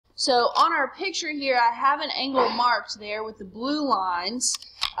So on our picture here, I have an angle marked there with the blue lines.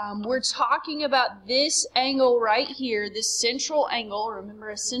 We're talking about this angle right here, this central angle.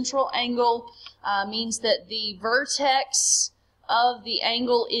 Remember, a central angle means that the vertex of the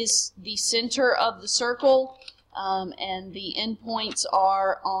angle is the center of the circle, and the endpoints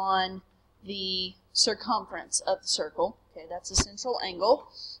are on the circumference of the circle. Okay, that's a central angle.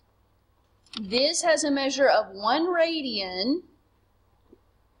 This has a measure of 1 radian.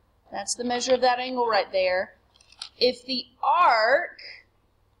 That's the measure of that angle right there. If the arc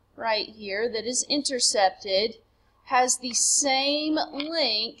right here that is intercepted has the same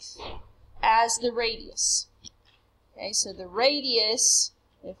length as the radius. Okay, so the radius,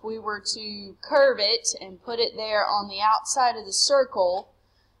 if we were to curve it and put it there on the outside of the circle,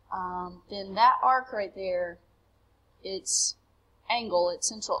 then that arc right there, its angle, its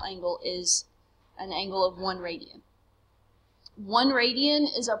central angle, is an angle of 1 radian. 1 radian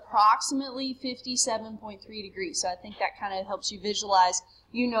is approximately 57.3 degrees, so I think that kind of helps you visualize.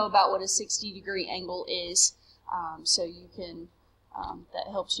 You know about what a 60-degree angle is, so you can, that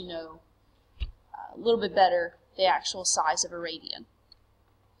helps you know a little bit better the actual size of a radian.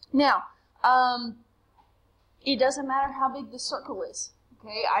 Now, it doesn't matter how big the circle is.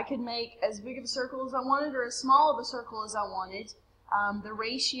 Okay, I could make as big of a circle as I wanted or as small of a circle as I wanted. The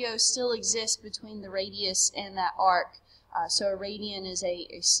ratio still exists between the radius and that arc. So a radian is a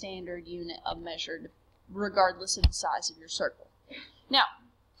standard unit of measure regardless of the size of your circle. Now,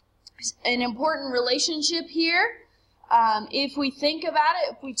 an important relationship here, if we think about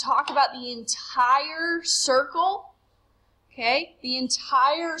it, if we talk about the entire circle, okay, the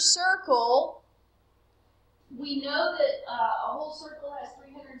entire circle, we know that a whole circle has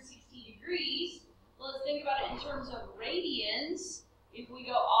 360 degrees. Let's think about it in terms of radians. If we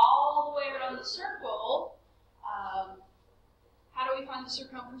go all the way around the circle, how do we find the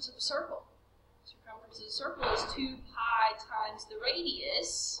circumference of a circle? The circumference of the circle is 2 pi times the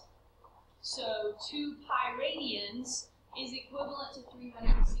radius. So 2 pi radians is equivalent to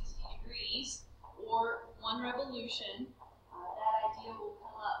 360 degrees, or 1 revolution. That idea will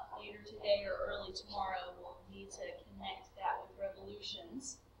come up later today or early tomorrow. We'll need to connect that with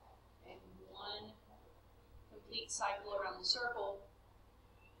revolutions. And 1 complete cycle around the circle.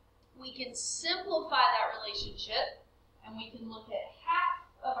 We can simplify that relationship, and we can look at half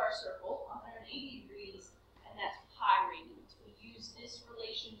of our circle, 180 degrees, and that's pi radians. We use this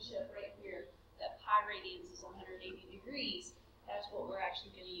relationship right here, that pi radians is 180 degrees. That's what we're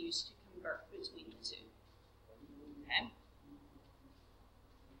actually going to use to convert between the two. Okay?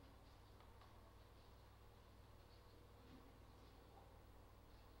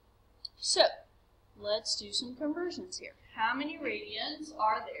 So, let's do some conversions here. How many radians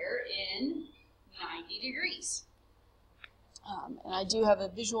are there in 90 degrees? And I do have a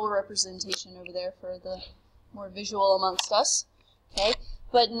visual representation over there for the more visual amongst us. Okay,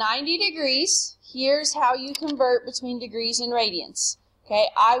 but 90 degrees, here's how you convert between degrees and radians. Okay,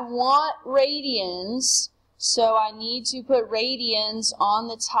 I want radians, so I need to put radians on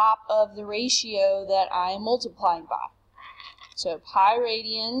the top of the ratio that I am multiplying by. So pi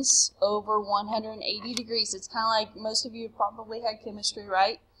radians over 180 degrees. It's kind of like most of you have probably had chemistry,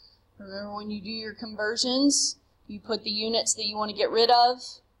 right? Remember when you do your conversions, you put the units that you want to get rid of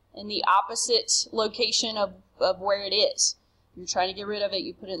in the opposite location of where it is. You're trying to get rid of it,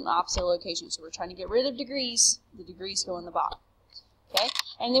 you put it in the opposite location. So we're trying to get rid of degrees, the degrees go in the bottom. Okay?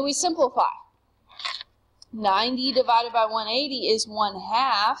 And then we simplify. 90 divided by 180 is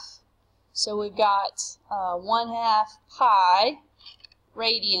 1/2. So we've got 1/2 pi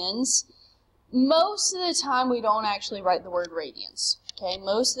radians. Most of the time we don't actually write the word radians. Okay,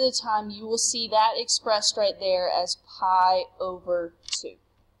 most of the time you will see that expressed right there as pi over 2.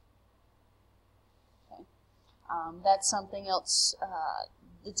 Okay. That's something else,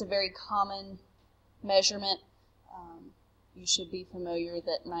 it's a very common measurement. You should be familiar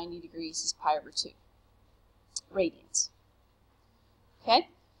that 90 degrees is pi over 2 radians. Okay,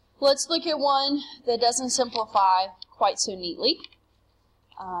 let's look at one that doesn't simplify quite so neatly.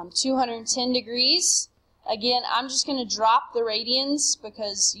 210 degrees. Again, I'm just going to drop the radians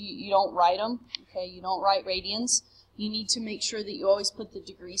because you don't write them. Okay, you don't write radians. You need to make sure that you always put the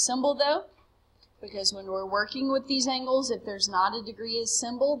degree symbol though, because when we're working with these angles, if there's not a degree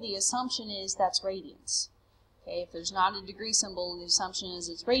symbol, the assumption is that's radians. Okay, if there's not a degree symbol, the assumption is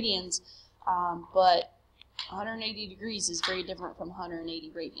it's radians, but 180 degrees is very different from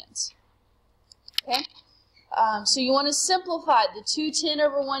 180 radians. Okay, so you want to simplify the 210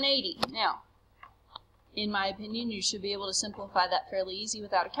 over 180. Now, in my opinion, you should be able to simplify that fairly easy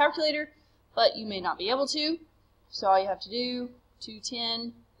without a calculator, but you may not be able to. So all you have to do,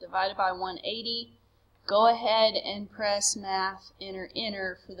 210 divided by 180. Go ahead and press math,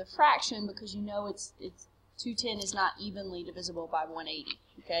 enter for the fraction, because you know it's 210 is not evenly divisible by 180.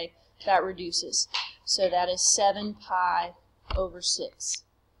 Okay, that reduces. So that is 7 pi over 6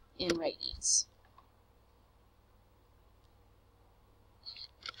 in radians.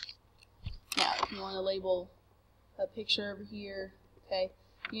 Now, if you want to label a picture over here, okay,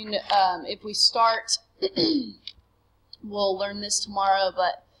 you know, if we start, we'll learn this tomorrow,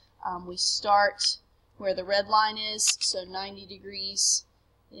 but we start where the red line is, so 90 degrees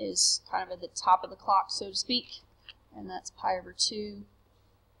is kind of at the top of the clock, so to speak, and that's pi over 2.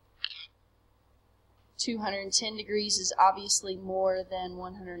 210 degrees is obviously more than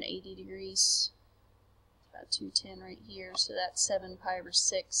 180 degrees. About 210 right here, so that's 7 pi over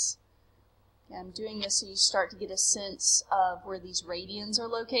 6. Okay, I'm doing this so you start to get a sense of where these radians are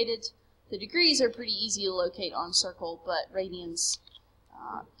located. The degrees are pretty easy to locate on circle, but radians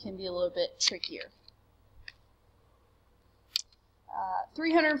can be a little bit trickier.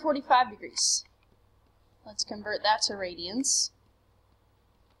 345 degrees. Let's convert that to radians.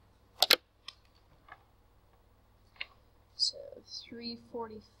 So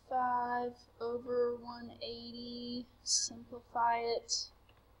 345 over 180, simplify it.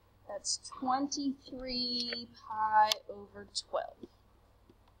 That's 23 pi over 12.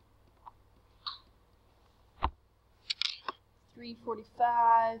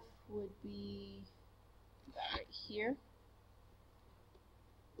 345 would be about right here.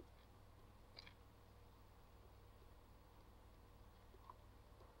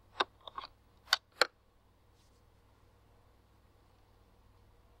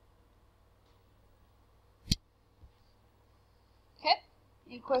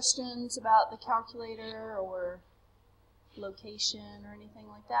 Any questions about the calculator or location or anything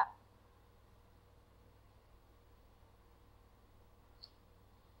like that?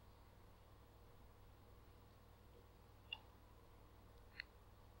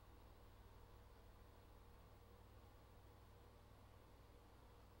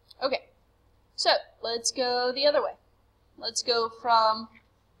 Okay, so let's go the other way. Let's go from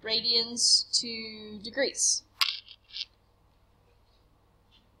radians to degrees.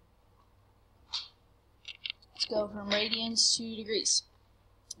 Go from radians to degrees.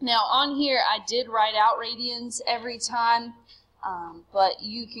 Now on here I did write out radians every time, but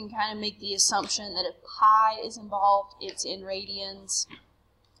you can kind of make the assumption that if pi is involved, it's in radians.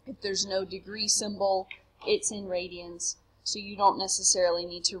 If there's no degree symbol, it's in radians. So you don't necessarily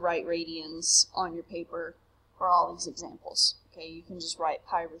need to write radians on your paper for all these examples. Okay, you can just write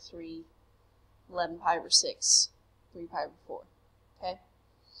pi over 3, 11 pi over 6, 3 pi over 4. Okay.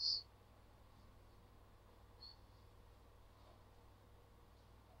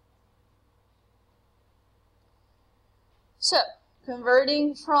 So,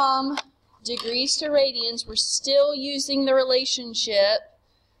 converting from degrees to radians, we're still using the relationship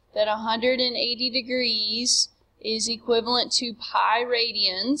that 180 degrees is equivalent to pi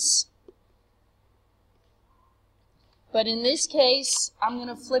radians. But in this case, I'm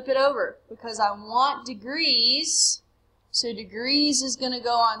going to flip it over because I want degrees. So degrees is going to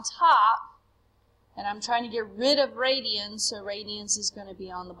go on top, and I'm trying to get rid of radians, so radians is going to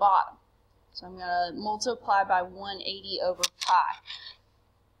be on the bottom. So I'm going to multiply by 180 over pi.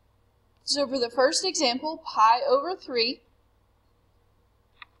 So for the first example, pi over 3,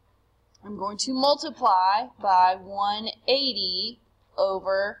 I'm going to multiply by 180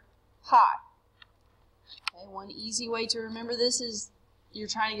 over pi. Okay, one easy way to remember this is you're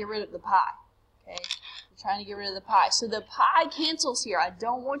trying to get rid of the pi. Okay, you're trying to get rid of the pi. So the pi cancels here. I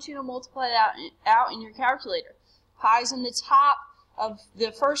don't want you to multiply it out in your calculator. Pi's in the top of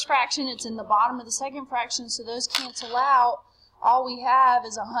the first fraction, it's in the bottom of the second fraction, so those cancel out. All we have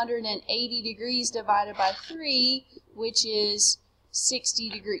is 180 degrees divided by 3, which is 60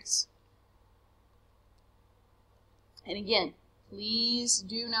 degrees. And again, please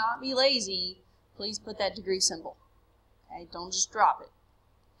do not be lazy. Please put that degree symbol. Okay, don't just drop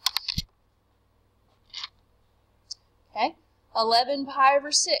it. Okay, 11 pi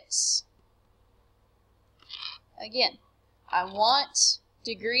over 6. Again, I want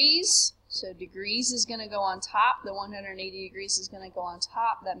degrees, so degrees is going to go on top. The 180 degrees is going to go on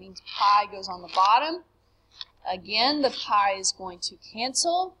top. That means pi goes on the bottom. Again, the pi is going to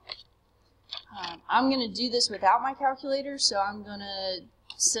cancel. I'm going to do this without my calculator, so I'm going to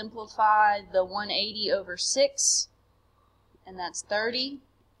simplify the 180 over 6, and that's 30.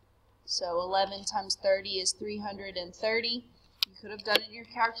 So 11 times 30 is 330. You could have done it in your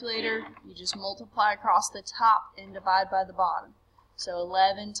calculator. You just multiply across the top and divide by the bottom. So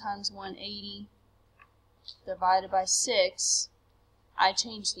 11 times 180 divided by 6. I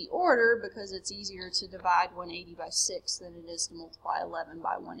changed the order because it's easier to divide 180 by 6 than it is to multiply 11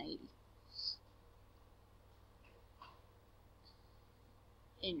 by 180.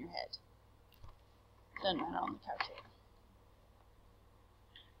 In your head. Doesn't matter on the calculator.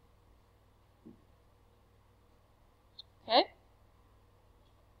 Okay?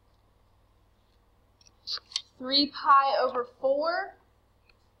 3 pi over 4.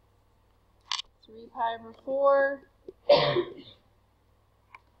 3 pi over 4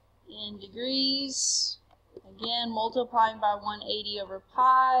 in degrees. Again, multiplying by 180 over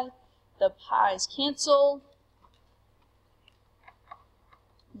pi. The pi's cancel.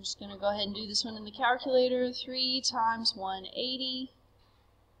 I'm just going to go ahead and do this one in the calculator. 3 times 180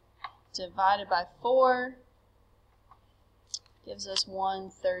 divided by 4 gives us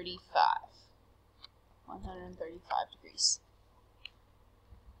 135. 135 degrees.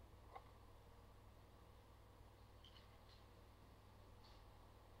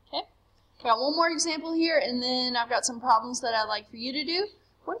 Okay, got one more example here, and then I've got some problems that I'd like for you to do.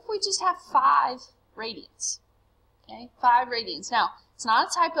 What if we just have 5 radians? Okay, 5 radians. Now, it's not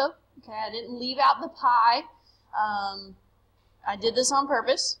a typo. Okay, I didn't leave out the pi. I did this on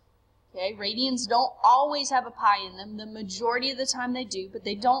purpose. Okay, radians don't always have a pi in them. The majority of the time they do, but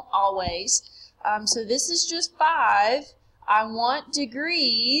they don't always. So this is just 5. I want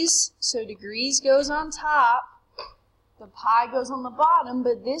degrees, so degrees goes on top. The pi goes on the bottom,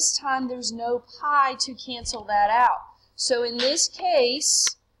 but this time there's no pi to cancel that out. So in this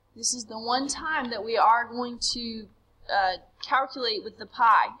case, this is the one time that we are going to calculate with the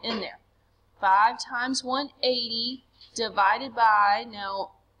pi in there. 5 times 180 divided by,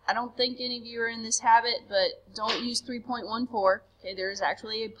 now I don't think any of you are in this habit, but don't use 3.14. Okay, there is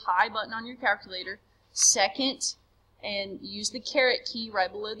actually a pi button on your calculator. Second, and use the caret key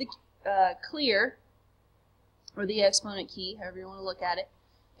right below the clear, or the exponent key, however you want to look at it.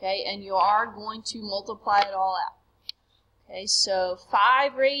 Okay, and you are going to multiply it all out. Okay, so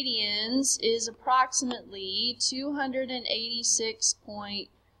 5 radians is approximately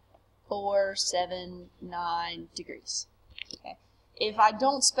 286.479 degrees. Okay. If I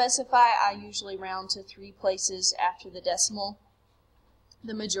don't specify, I usually round to 3 places after the decimal.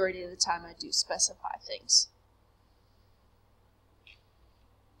 The majority of the time I do specify things.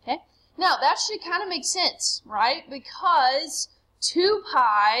 Okay, now that should kind of make sense, right? Because 2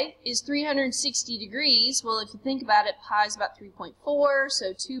 pi is 360 degrees. Well, if you think about it, pi is about 3.4,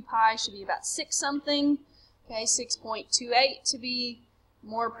 so 2 pi should be about 6 something. Okay, 6.28 to be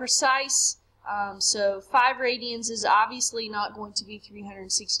more precise. So 5 radians is obviously not going to be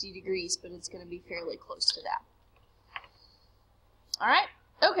 360 degrees, but it's going to be fairly close to that. All right,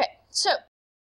 okay, so